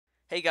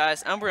Hey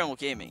guys, I'm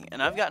BrambleGaming,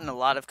 and I've gotten a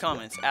lot of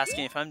comments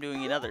asking if I'm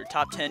doing another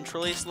top 10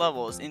 Trolliest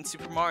Levels in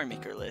Super Mario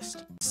Maker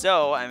list.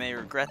 So, I may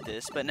regret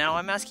this, but now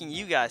I'm asking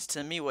you guys to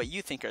tell me what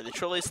you think are the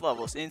Trolliest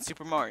Levels in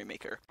Super Mario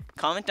Maker.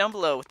 Comment down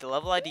below with the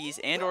level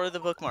IDs and or the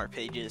bookmark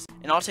pages,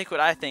 and I'll take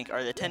what I think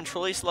are the 10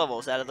 Trolliest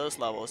Levels out of those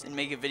levels and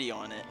make a video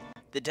on it.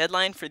 The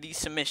deadline for these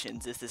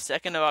submissions is the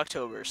 2nd of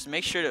October, so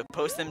make sure to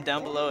post them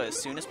down below as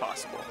soon as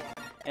possible.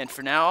 And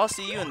for now, I'll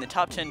see you in the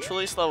top 10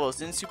 Trolliest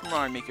Levels in Super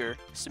Mario Maker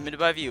submitted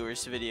by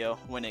viewers video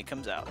when it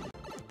comes out.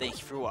 Thank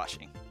you for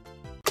watching.